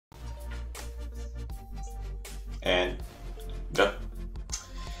And go.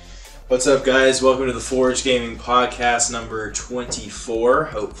 What's up, guys? Welcome to the Forge Gaming Podcast number 24,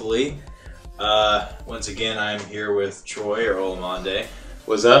 hopefully. Once again, I'm here with Troy, or Olamande.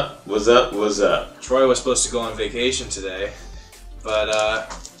 What's up? What's up? What's up? Troy was supposed to go on vacation today,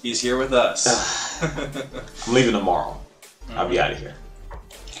 but he's here with us. I'm leaving tomorrow. I'll be out of here.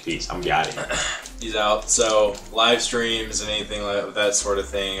 Peace. I'm out of here. He's out, so live streams and anything like that sort of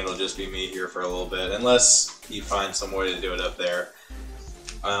thing, it'll just be me here for a little bit, unless you find some way to do it up there.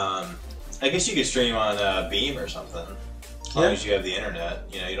 I guess you could stream on Beam or something, as long as you have the internet.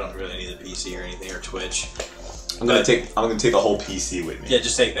 You know, you don't really need the PC or anything, or Twitch. I'm gonna take a whole PC with me. Yeah,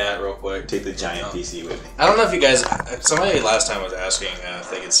 just take that real quick. Take the giant PC with me. I don't know if you guys. Somebody last time was asking if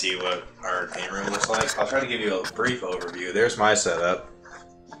they could see what our game room looks like. I'll try to give you a brief overview. There's my setup.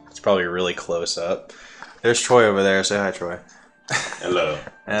 It's probably really close up. There's Troy over there. Say hi, Troy. Hello.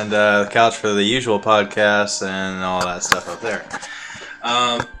 And the couch for the usual podcast and all that stuff up there.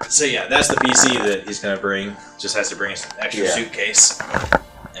 So yeah, that's the PC that he's gonna bring. Just has to bring an extra suitcase,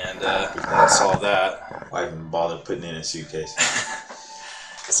 and that'll solve that. Why even bother putting in a suitcase?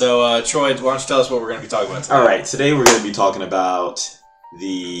 So Troy, why don't you tell us what we're gonna be talking about today? All right, today we're gonna be talking about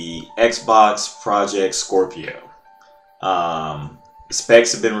the Xbox Project Scorpio.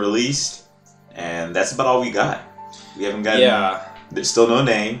 Specs have been released, and that's about all we got. We haven't gotten. Yeah. There's still no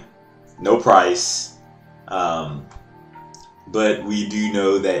name, no price. But we do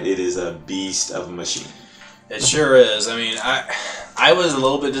know that it is a beast of a machine. It sure is. I mean, I was a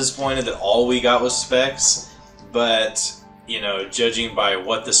little bit disappointed that all we got was specs, but, you know, judging by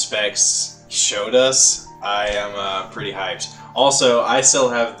what the specs showed us, I am pretty hyped. Also, I still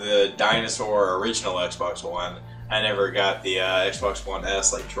have the Dinosaur original Xbox One. I never got the Xbox One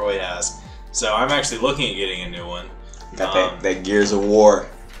S like Troy has. So I'm actually looking at getting a new one. Got that Gears of War.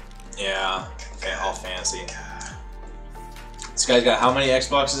 Yeah, all fancy. This guy's got how many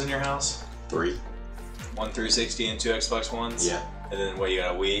Xboxes in your house? 3. 1 360 and 2 Xbox Ones? Yeah. And then what, you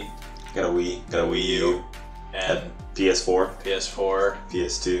got a Wii? Got a Wii. Got a Wii U. And PS4. PS4.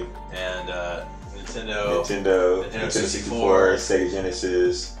 PS2. And Nintendo 64. Sega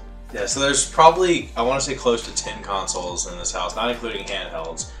Genesis. Yeah, so there's probably, I want to say, close to 10 consoles in this house, not including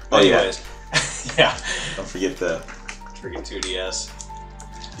handhelds. But anyways, yeah. Don't forget the... Freaking 2DS.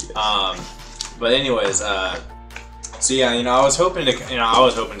 But anyways, so yeah, you know, I was hoping to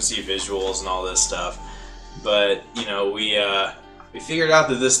see visuals and all this stuff, but you know, we figured out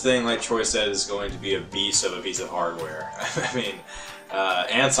that this thing, like Troy said, is going to be a beast of a piece of hardware. I mean,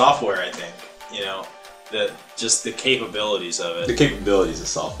 and software. I think, you know, just the capabilities of it. The capabilities of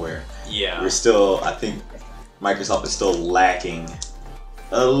software. Yeah. I think Microsoft is still lacking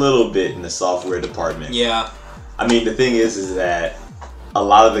a little bit in the software department. Yeah. I mean, the thing is that a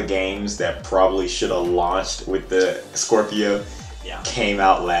lot of the games that probably should have launched with the Scorpio came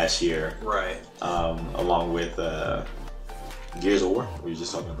out last year. Right. Along with Gears of War, we were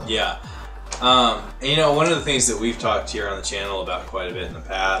just talking about. Yeah. And, you know, one of the things that we've talked here on the channel about quite a bit in the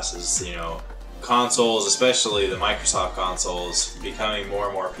past is, you know, consoles, especially the Microsoft consoles, becoming more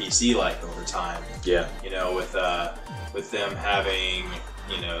and more PC-like over time. Yeah. You know, with them having,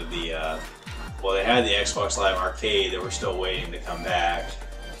 you know, well, they had the Xbox Live Arcade that we're still waiting to come back.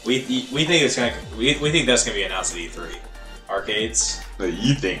 We think that's gonna be announced at E3. Arcades. No,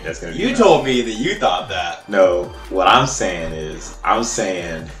 you think that's gonna be? You told me that you thought that. No, what I'm saying is, I'm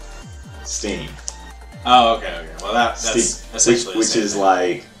saying Steam. Oh, okay. Well, that's Steam, essentially which is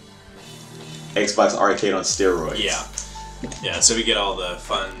like Xbox Arcade on steroids. Yeah. Yeah. So we get all the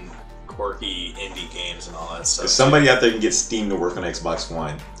fun, quirky indie games and all that stuff. If somebody out there can get Steam to work on Xbox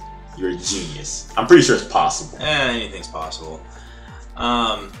One, you're a genius. I'm pretty sure it's possible. Anything's possible.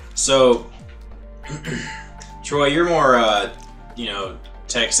 So, Troy, you're more, you know,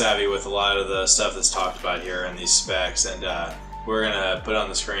 tech savvy with a lot of the stuff that's talked about here in these specs, and we're gonna put on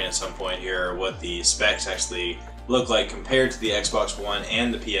the screen at some point here what the specs actually look like compared to the Xbox One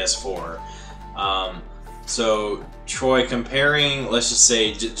and the PS4. So, Troy, comparing, let's just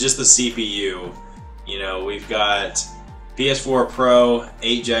say, just the CPU, you know, we've got PS4 Pro,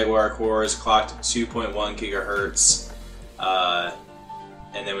 8 Jaguar cores, clocked at 2.1 gigahertz.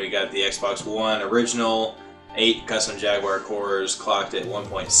 And then we got the Xbox One original, 8 custom Jaguar cores, clocked at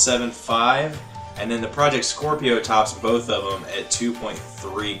 1.75. And then the Project Scorpio tops both of them at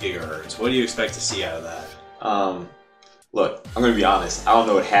 2.3 gigahertz. What do you expect to see out of that? Look, I'm gonna be honest. I don't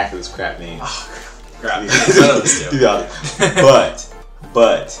know what half of this crap means. Oh, crap.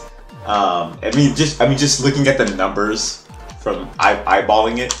 But I mean, just looking at the numbers from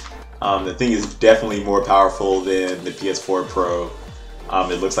eyeballing it, the thing is definitely more powerful than the PS4 Pro.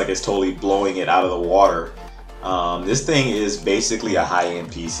 It looks like it's totally blowing it out of the water. This thing is basically a high-end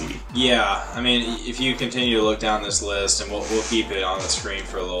PC. Yeah, I mean, if you continue to look down this list, and we'll keep it on the screen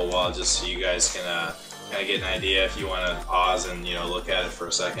for a little while, just so you guys can kind of get an idea if you want to pause and look at it for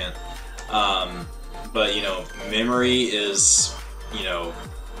a second. But memory is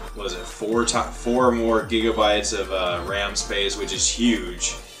was it 4 more gigabytes of RAM space, which is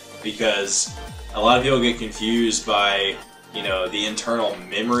huge, because a lot of people get confused by the internal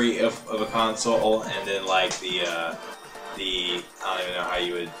memory of a console, and then like the I don't even know how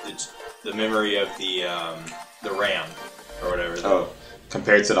you would the memory of the RAM or whatever. Oh,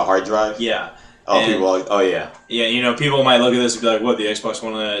 compared to the hard drive? Yeah. Oh, yeah. Yeah, people might look at this and be like, "What? The Xbox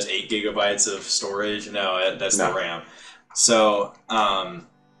One has 8 gigabytes of storage?" No, that's the RAM. So, I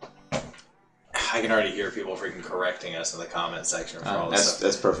can already hear people freaking correcting us in the comment section for all this stuff.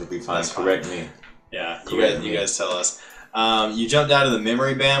 That's perfectly fine. Correct me. Yeah, you guys tell us. You jumped out of the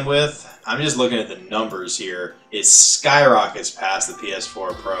memory bandwidth. I'm just looking at the numbers here. It skyrockets past the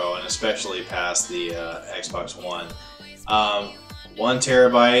PS4 Pro, and especially past the Xbox One. 1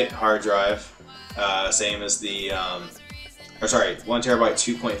 terabyte hard drive, same as the 1 terabyte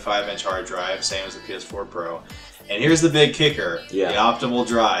 2.5 inch hard drive, same as the PS4 Pro. And here's the big kicker: the optimal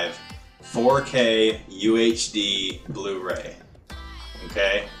drive, 4K UHD Blu-ray.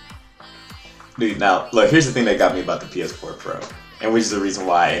 Okay. Dude, now, look, here's the thing that got me about the PS4 Pro, and which is the reason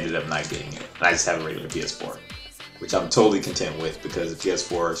why I ended up not getting it. And I just have a regular PS4, which I'm totally content with, because the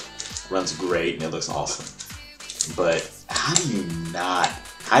PS4 runs great and it looks awesome. But how do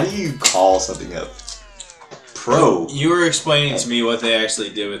you call something a Pro? You were explaining to me what they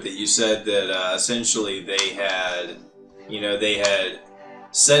actually did with it. You said that essentially they had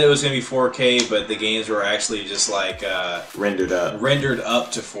said it was going to be 4K, but the games were actually just like rendered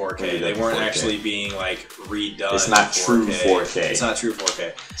up to 4K. They weren't actually being like redone. It's not true 4K. It's not true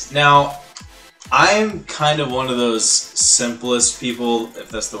 4K. Now, I'm kind of one of those simplest people, if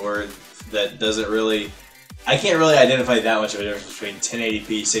that's the word, that doesn't really. I can't really identify that much of a difference between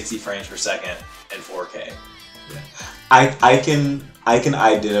 1080p 60 frames per second and 4K. Yeah. I can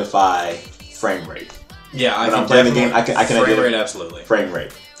identify frame rate. Yeah, when I'm playing the game, I can frame rate, absolutely. Frame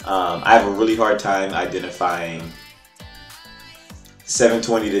rate. I have a really hard time identifying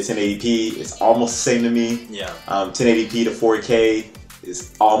 720 to 1080p. It's almost the same to me. Yeah. 1080p to 4K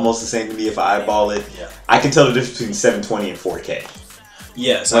is almost the same to me if I eyeball it. Yeah. I can tell the difference between 720 and 4K.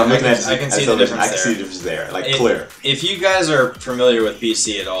 Yes, I can see the difference there. I can see the difference there, clear. If you guys are familiar with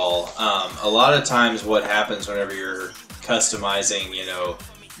PC at all, a lot of times what happens whenever you're customizing,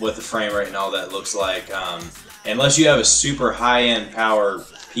 what the frame rate and all that looks like, unless you have a super high-end power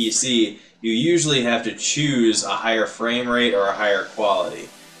PC, you usually have to choose a higher frame rate or a higher quality,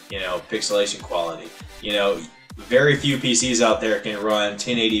 pixelation quality. Very few PCs out there can run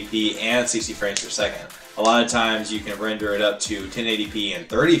 1080p and 60 frames per second. A lot of times you can render it up to 1080p and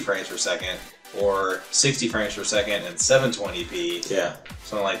 30 frames per second, or 60 frames per second and 720p,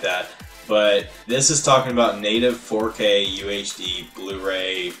 something like that. But this is talking about native 4K UHD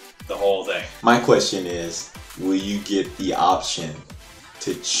Blu-ray, the whole thing. My question is, will you get the option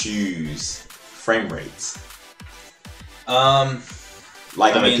to choose frame rates?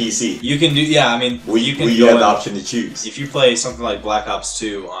 Like on a PC. You can do, will you have the option to choose? If you play something like Black Ops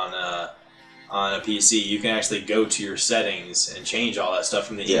 2 on a PC, you can actually go to your settings and change all that stuff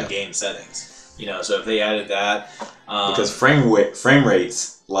from the in-game settings. So if they added that, because frame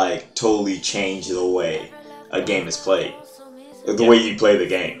rates totally change the way a game is played, the way you play the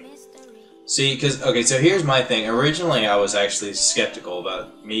game. See, so here's my thing. Originally, I was actually skeptical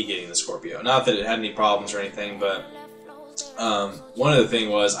about me getting the Scorpio. Not that it had any problems or anything, but one of the things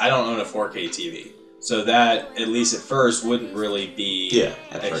was I don't own a 4K TV. So that, at least at first, wouldn't really be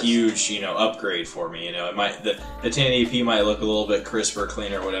a huge, upgrade for me. It might the 1080p might look a little bit crisper,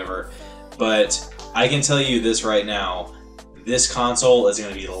 cleaner, whatever. But I can tell you this right now: this console is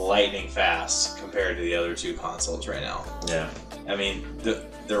going to be lightning fast compared to the other two consoles right now. Yeah. I mean,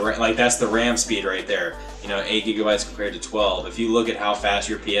 that's the RAM speed right there. 8 gigabytes compared to 12. If you look at how fast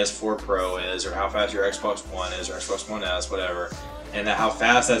your PS4 Pro is, or how fast your Xbox One is, or Xbox One S, whatever, and how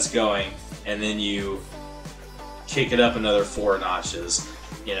fast that's going, and then you kick it up another 4 notches,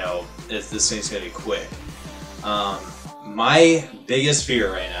 this thing's gonna be quick. My biggest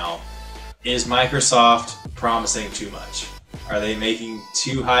fear right now is Microsoft promising too much. Are they making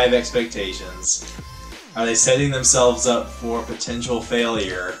too high of expectations? Are they setting themselves up for potential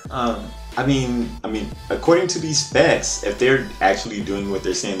failure? I mean, according to these specs, if they're actually doing what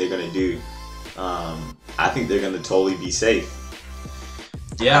they're saying they're gonna do, I think they're gonna totally be safe.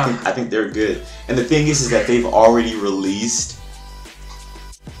 Yeah, I think they're good. And the thing is that they've already released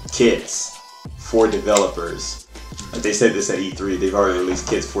kits for developers. Like they said this at E3. They've already released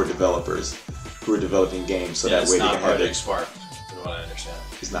kits for developers who are developing games, so that way they can have Project Spark, is what I understand.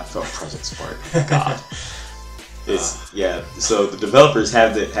 It's not Project Spark. God. It's yeah. So the developers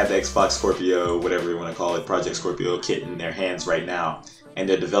have the Xbox Scorpio, whatever you want to call it, Project Scorpio kit in their hands right now, and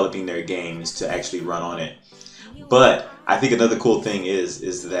they're developing their games to actually run on it. But I think another cool thing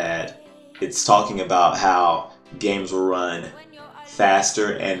is that it's talking about how games will run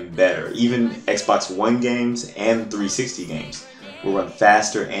faster and better. Even Xbox One games and 360 games will run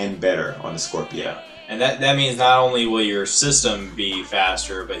faster and better on the Scorpio. Yeah. And that means not only will your system be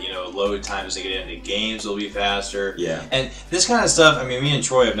faster, but load times to get into games will be faster. Yeah. And this kind of stuff, I mean, me and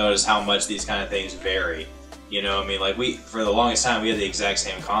Troy have noticed how much these kind of things vary. I mean, like for the longest time we had the exact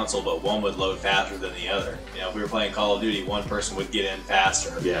same console, but one would load faster than the other. If we were playing Call of Duty, one person would get in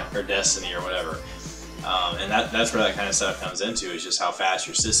faster. Yeah. Or Destiny or whatever. And that's where that kind of stuff comes into, is just how fast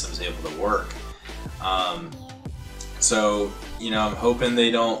your system's able to work. So, I'm hoping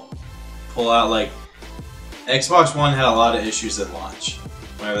they don't pull out, like, Xbox One had a lot of issues at launch.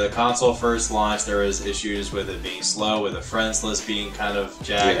 Whenever the console first launched, there was issues with it being slow, with the friends list being kind of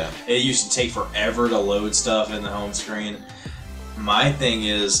jagged. Yeah. It used to take forever to load stuff in the home screen. My thing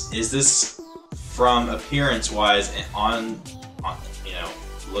is this from appearance-wise on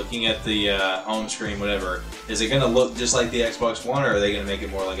looking at the home screen, whatever, is it going to look just like the Xbox One, or are they going to make it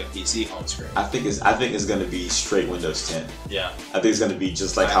more like a PC home screen? I think it's going to be straight Windows 10. Yeah. I think it's going to be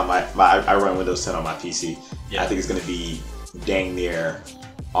just like how I run Windows 10 on my PC. Yeah. I think it's going to be dang near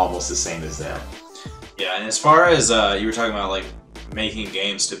almost the same as them. Yeah, and as far as you were talking about, like, making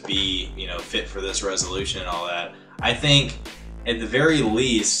games to be fit for this resolution and all that, I think at the very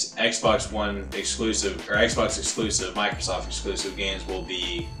least, Xbox One exclusive, or Xbox exclusive, Microsoft exclusive games will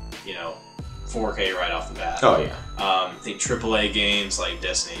be, 4K right off the bat. Oh yeah. I think AAA games like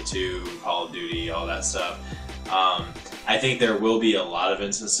Destiny 2, Call of Duty, all that stuff. I think there will be a lot of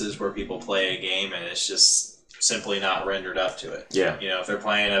instances where people play a game and it's just simply not rendered up to it. Yeah. If they're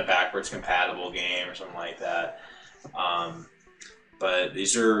playing a backwards compatible game or something like that. But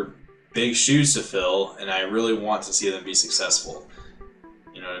these are big shoes to fill, and I really want to see them be successful.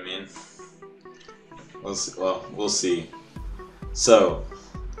 You know what I mean? We'll see. So,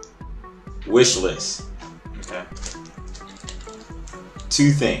 wish list. Okay.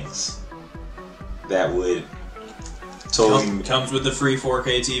 2 things that would totally comes with the free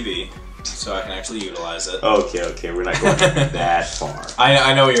 4K TV, so I can actually utilize it. Okay, we're not going that far.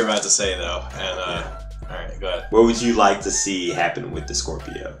 I know what you're about to say though, and all right, go ahead. What would you like to see happen with the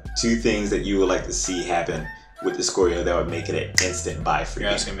Scorpio? 2 things that you would like to see happen with the Scorpio that would make it an instant buy for you.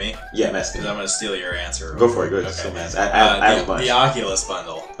 You're asking me? Yeah, I'm asking. Because I'm going to steal your answer. Go for it. Go ahead. Okay. I have a bunch. The Oculus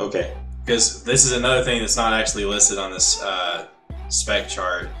bundle. Okay. Because this is another thing that's not actually listed on this spec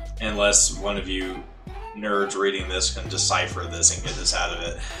chart, unless one of you nerds reading this can decipher this and get this out of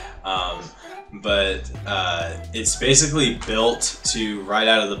it. But it's basically built to, right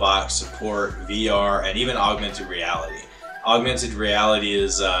out of the box, support VR and even augmented reality. Augmented reality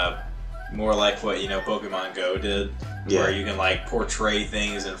is more like what Pokemon Go did, where you can like portray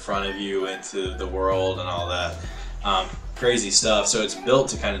things in front of you into the world and all that crazy stuff. So it's built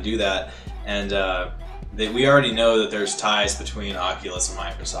to kind of do that, and we already know that there's ties between Oculus and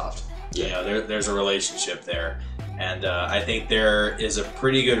Microsoft. Yeah. There's a relationship there. And I think there is a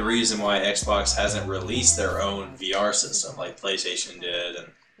pretty good reason why Xbox hasn't released their own VR system like PlayStation did, and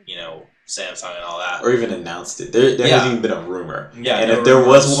Samsung and all that, or even announced it. There hasn't even been a rumor. Yeah, and if there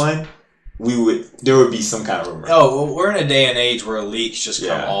was one, there would be some kind of rumor. Oh, well, we're in a day and age where leaks just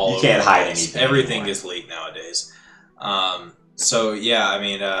come all over. You can't hide anything. Everything anymore. gets leaked nowadays. So yeah, I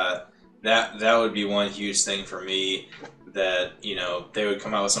mean that would be one huge thing for me. That they would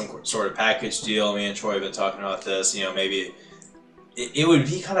come out with some sort of package deal. Me and Troy have been talking about this. Maybe it would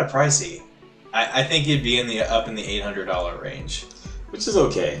be kind of pricey. I think it'd be up in the $800 range, which is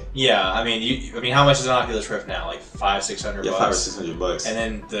okay. Yeah, I mean, how much is an Oculus Rift now? Like $500-$600. Yeah, $500 or $600. And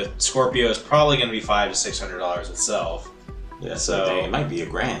then the Scorpio is probably going to be $500-$600 itself. Yeah, so dang, it might be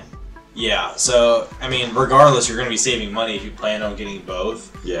 $1,000. Yeah, so I mean, regardless, you're going to be saving money if you plan on getting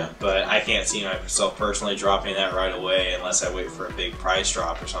both. Yeah. But I can't see myself personally dropping that right away unless I wait for a big price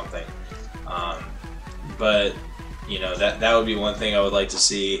drop or something. But that would be one thing I would like to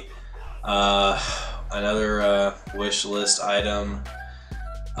see. Another wish list item.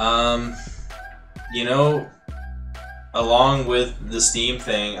 Along with the Steam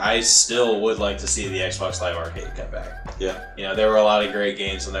thing, I still would like to see the Xbox Live Arcade come back. Yeah. There were a lot of great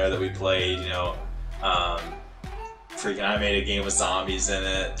games in there that we played. Freaking, I made a game with zombies in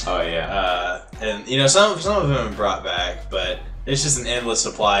it. Oh yeah. And some of them have been brought back, but it's just an endless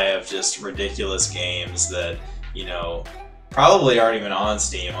supply of just ridiculous games that, you know, probably aren't even on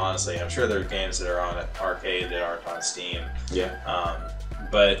Steam, honestly. I'm sure there are games that are on arcade that aren't on Steam. Yeah.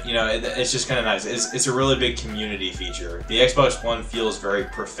 But, you know, it's just kind of nice. It's a really big community feature. The Xbox One feels very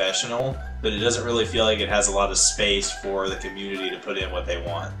professional, but it doesn't really feel like it has a lot of space for the community to put in what they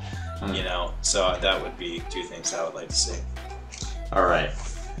want. You know, so that would be two things I would like to see. All right.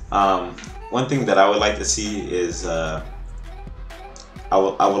 One thing that I would like to see is I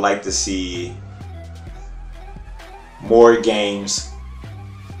would like to see more games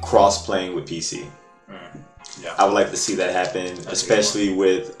cross-playing with PC. Yeah. I would like to see that happen, especially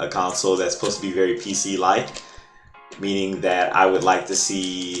with a console that's supposed to be very PC-like, meaning that I would like to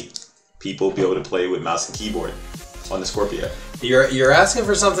see people be able to play with mouse and keyboard on the Scorpio. You're asking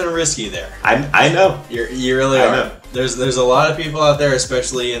for something risky there. I know. You really are. Know. There's a lot of people out there,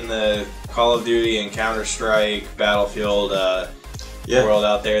 especially in the Call of Duty and Counter-Strike, Battlefield world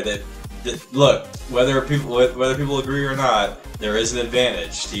out there that look, whether people agree or not, there is an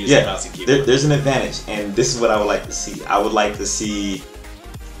advantage to using mouse and keyboard. There's an advantage, and this is what I would like to see. I would like to see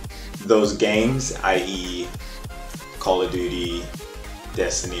those games, i.e. Call of Duty,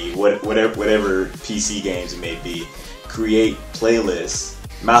 Destiny, whatever PC games it may be, create playlists,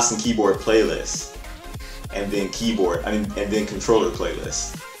 mouse and keyboard playlists, and then controller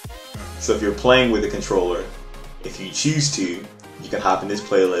playlists. So if you're playing with a controller, if you choose to, you can hop in this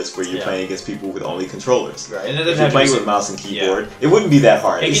playlist where you're playing against people with only controllers. Right. And if you're playing with mouse and keyboard, it wouldn't be that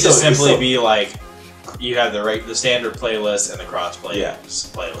hard. It could just simply be like you have the standard playlist and the cross-play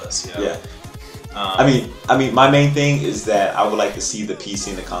playlist. You know? Yeah. I mean, my main thing is that I would like to see the PC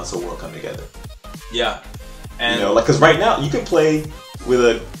and the console world come together. Yeah. And you know, like, because right now you can play with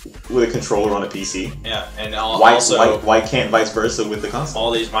a controller on a PC. Yeah, and why can't vice versa with the console? All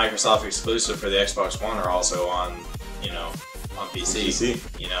these Microsoft exclusives for the Xbox One are also on, you know, on PC.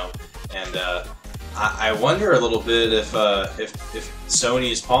 You know, and I wonder a little bit if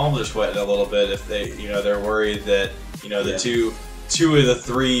Sony's palms are sweating a little bit, if they're worried that, you know, the two of the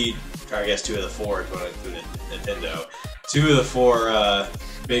three, or I guess two of the four, if you want to include Nintendo, two of the four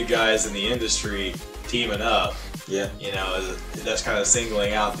big guys in the industry teaming up. Yeah. You know, that's kind of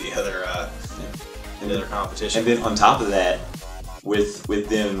singling out the other other competition. And then on top of that, with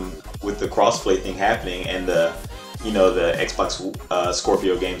the crossplay thing happening and the Xbox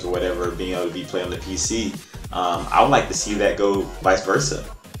Scorpio games or whatever being able to be played on the PC, I would like to see that go vice versa.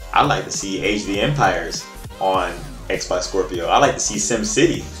 I'd like to see Age of the Empires on Xbox Scorpio. I'd like to see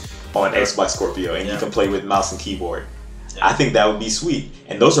SimCity on Xbox Scorpio, and you can play with mouse and keyboard. Yeah. I think that would be sweet.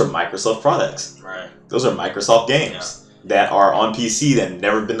 And those are Microsoft products. Right. Those are Microsoft games that are on PC that have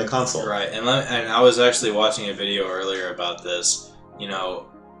never been the console. Right. And I was actually watching a video earlier about this. You know,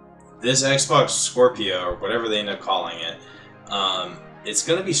 this Xbox Scorpio, or whatever they end up calling it, it's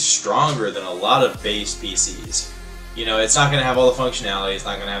going to be stronger than a lot of base PCs. You know, it's not going to have all the functionality. It's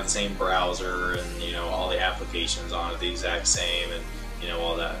not going to have the same browser and, you know, all the applications on it the exact same and, you know,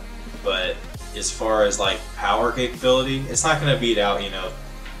 all that. But as far as like power capability, it's not going to beat out, you know,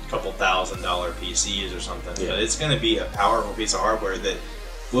 a couple $1,000 PCs or something. Yeah. But it's going to be a powerful piece of hardware that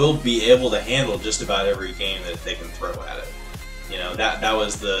will be able to handle just about every game that they can throw at it. You know, that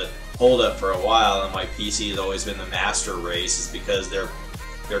was the holdup for a while, and why PC has always been the master race, is because their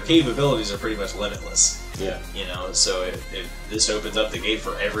capabilities are pretty much limitless. Yeah. You know, so if this opens up the gate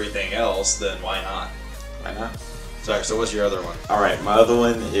for everything else, then why not? Why not? Sorry, so what's your other one? Alright, my other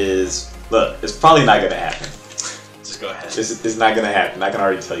one is, look, it's probably not going to happen. Just go ahead. It's not going to happen. I can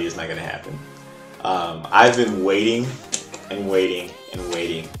already tell you it's not going to happen. I've been waiting and waiting and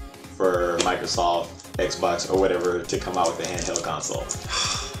waiting for Microsoft, Xbox, or whatever to come out with a handheld console.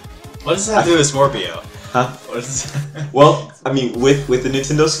 What does that have to do with Scorpio? Huh? What is that? Well, I mean, with the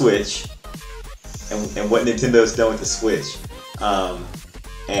Nintendo Switch, and what Nintendo's done with the Switch,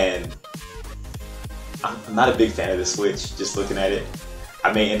 and I'm not a big fan of the Switch. Just looking at it,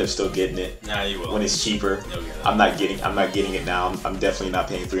 I may end up still getting it. Nah, you will. When it's cheaper. You'll get it. I'm not getting it now. I'm definitely not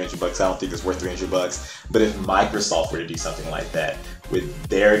paying $300. I don't think it's worth $300. But if Microsoft were to do something like that with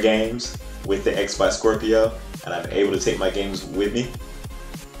their games, with the Xbox Scorpio, and I'm able to take my games with me,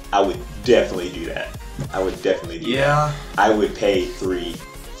 I would definitely do that. I would definitely do that. I would pay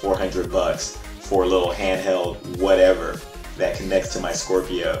 $300-400 for a little handheld whatever that connects to my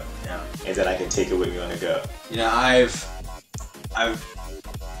Scorpio, and then I can take it with me on the go. You know, I've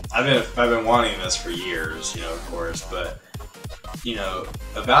been wanting this for years, you know, of course, but you know,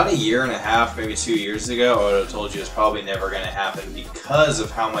 about a year and a half, maybe 2 years ago, I would have told you it's probably never going to happen because of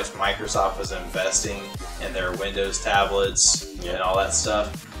how much Microsoft was investing in their Windows tablets and all that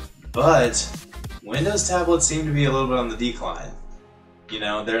stuff. But Windows tablets seem to be a little bit on the decline. You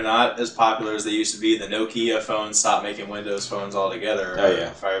know, they're not as popular as they used to be. The Nokia phones stopped making Windows phones altogether, Oh, yeah.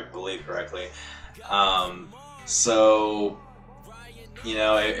 if I believe correctly. So, you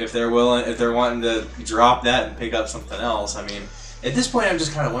know, if they're wanting to drop that and pick up something else, I mean, at this point, I'm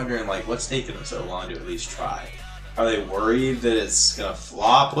just kind of wondering, like, what's taking them so long to at least try? Are they worried that it's gonna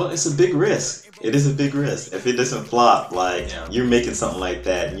flop? Well, it's a big risk. It is a big risk. If it doesn't flop, like, Yeah. you're making something like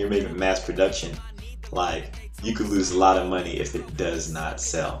that and you're making mass production, like, you could lose a lot of money if it does not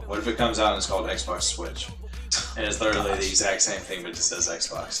sell. What if it comes out and it's called Xbox Switch, and it's literally the exact same thing but just says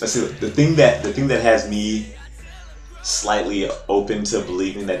Xbox? That's it. The thing that has me slightly open to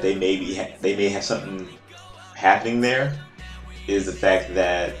believing that they may have something happening there is the fact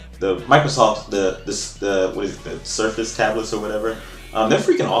that the Microsoft the what is it, the Surface tablets or whatever, they're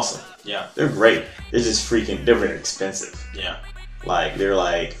freaking awesome. Yeah. They're great. They're just freaking. They're very expensive. Yeah. Like they're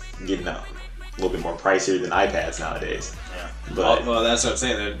like getting a little bit more pricier than iPads nowadays. Yeah. But well, that's what I'm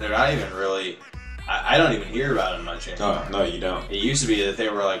saying. They're not even really. I don't even hear about them much anymore. no, you don't. It used to be that they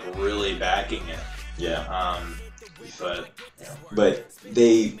were like really backing it. Yeah. But yeah. But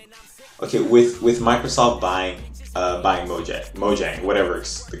they with Microsoft buying Mojang, whatever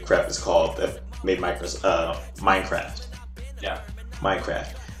the crap is called that made Minecraft. Yeah.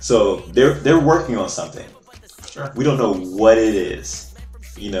 Minecraft. So they're working on something. Sure. We don't know what it is.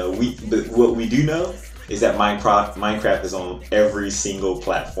 You know, but what we do know is that Minecraft is on every single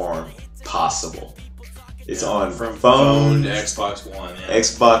platform possible. It's on from phone to Xbox One. Yeah.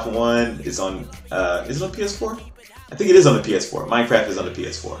 Xbox One. It's on. Is it on PS4? I think it is on the PS4. Minecraft is on the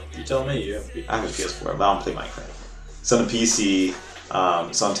PS4. You tell me. I have a PS4, but I don't play Minecraft. It's on the PC.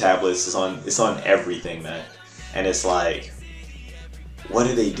 It's on tablets. It's on everything, man. And it's like, what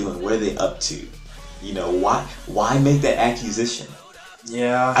are they doing? What are they up to? You know, why make that acquisition?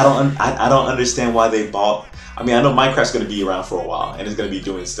 Yeah. I don't understand why they bought. I mean, I know Minecraft's going to be around for a while, and it's going to be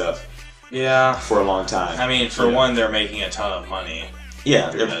doing stuff. Yeah. For a long time. I mean, for one, they're making a ton of money.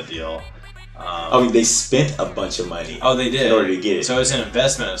 Yeah. Through that deal. I mean, they spent a bunch of money. Oh, they did in order to get it. So it's an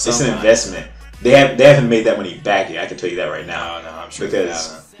investment. It's an investment. They haven't made that money back yet. I can tell you that right now. No, I'm sure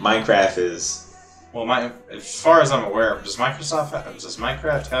because Minecraft is. Well, as far as I'm aware, does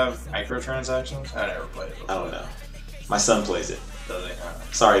Minecraft have microtransactions? I never played it before. I don't know. My son plays it. Does he?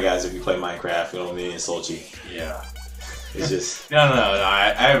 Sorry, guys, if you play Minecraft, we don't mean to insult you. Yeah. It's just. No.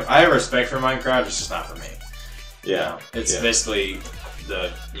 I have respect for Minecraft. It's just not for me. Yeah. It's basically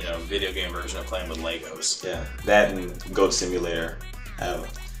the video game version of playing with Legos. Yeah. That and Goat Simulator.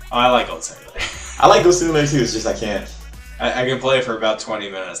 I like Goat Simulator. I like Goat Simulator too. It's just I can't. I can play for about 20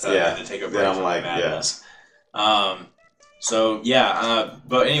 minutes. Then I need to take a break from the madness. But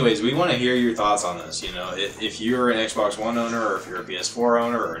anyways, we want to hear your thoughts on this. You know, if you're an Xbox One owner, or if you're a PS4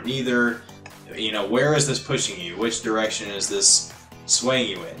 owner, or neither, you know, where is this pushing you? Which direction is this swaying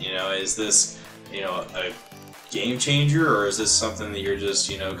you in? You know, is this, a game changer, or is this something that you're just,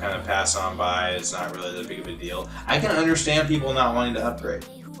 kind of pass on by? It's not really that big of a deal. I can understand people not wanting to upgrade.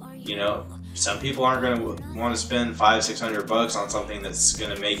 You know, some people aren't going to want to spend $500-600 on something that's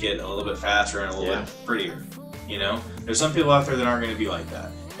going to make it a little bit faster and a little bit prettier. You know, there's some people out there that aren't going to be like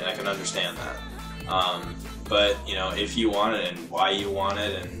that, and I can understand that. But if you want it and why you want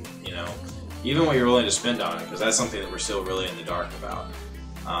it, and even what you're willing to spend on it, because that's something that we're still really in the dark about.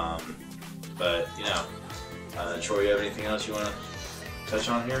 Troy, you have anything else you want to touch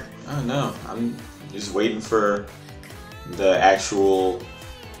on here? I don't know. I'm just waiting for the actual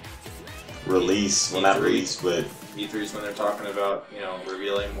release. Well, not release, but E3 is when they're talking about,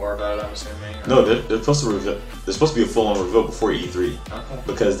 revealing more about it, I'm assuming? Or? No, they're supposed to reveal. There's supposed to be a full-on reveal before E3. Okay.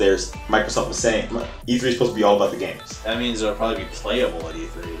 Because Microsoft was saying E3 is supposed to be all about the games. That means it'll probably be playable at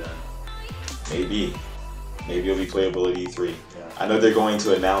E3 then. Maybe it'll be playable at E3. Yeah. I know they're going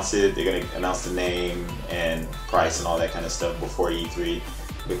to announce it. They're going to announce the name and price and all that kind of stuff before E3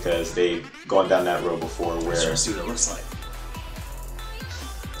 because they've gone down that road before. Where I'm trying to see what it looks like.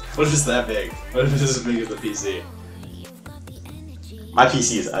 What if it's that big? What if it's as big as the PC? My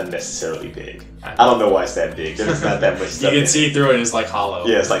PC is unnecessarily big. I don't know why it's that big. There's not that much stuff. You can see through it, and it's like hollow.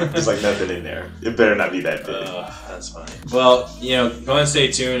 Yeah, it's like nothing in there. It better not be that big. That's funny. Well, go and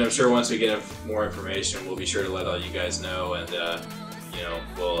stay tuned. I'm sure once we get more information, we'll be sure to let all you guys know, and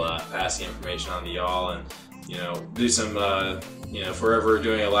we'll pass the information on to y'all, and do some if we're ever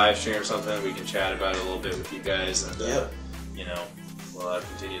doing a live stream or something, we can chat about it a little bit with you guys, and we'll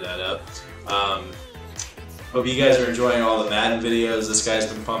continue that up. Hope you guys are enjoying all the Madden videos this guy's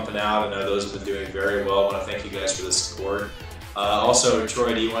been pumping out. I know those have been doing very well. I want to thank you guys for the support. Also,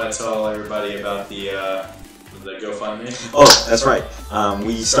 Troy, do you want to tell everybody about the GoFundMe? Oh, that's right.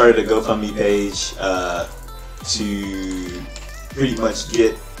 We started a GoFundMe page to pretty much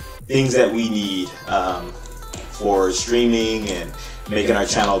get things that we need for streaming and making our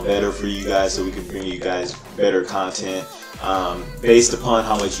channel better for you guys, so we can bring you guys better content. Based upon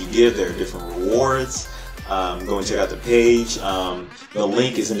how much you give, there are different rewards. Go and check out the page. The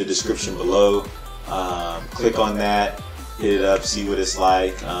link is in the description below. Click on that, hit it up, see what it's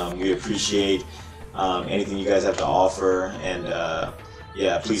like. We appreciate anything you guys have to offer, and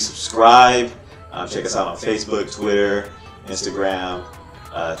yeah, please subscribe. Check us out on Facebook, Twitter, Instagram,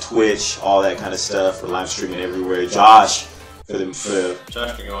 Twitch, all that kind of stuff. We're live streaming everywhere. Josh Josh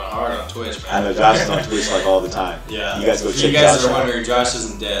been going hard on Twitch, man. I know Josh is on Twitch like all the time. Yeah. You guys go check You guys Josh are out. wondering, Josh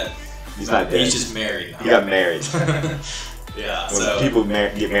isn't dead. He's not dead. He's just married. He got married. Yeah. When So people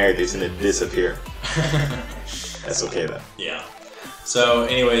get married, they tend to disappear. That's okay though. yeah. So,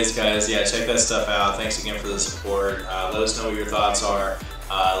 anyways, guys, yeah, check that stuff out. Thanks again for the support. Let us know what your thoughts are.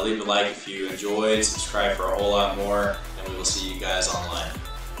 Leave a like if you enjoyed. Subscribe for a whole lot more, and we will see you guys online.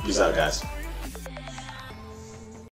 Peace out, guys.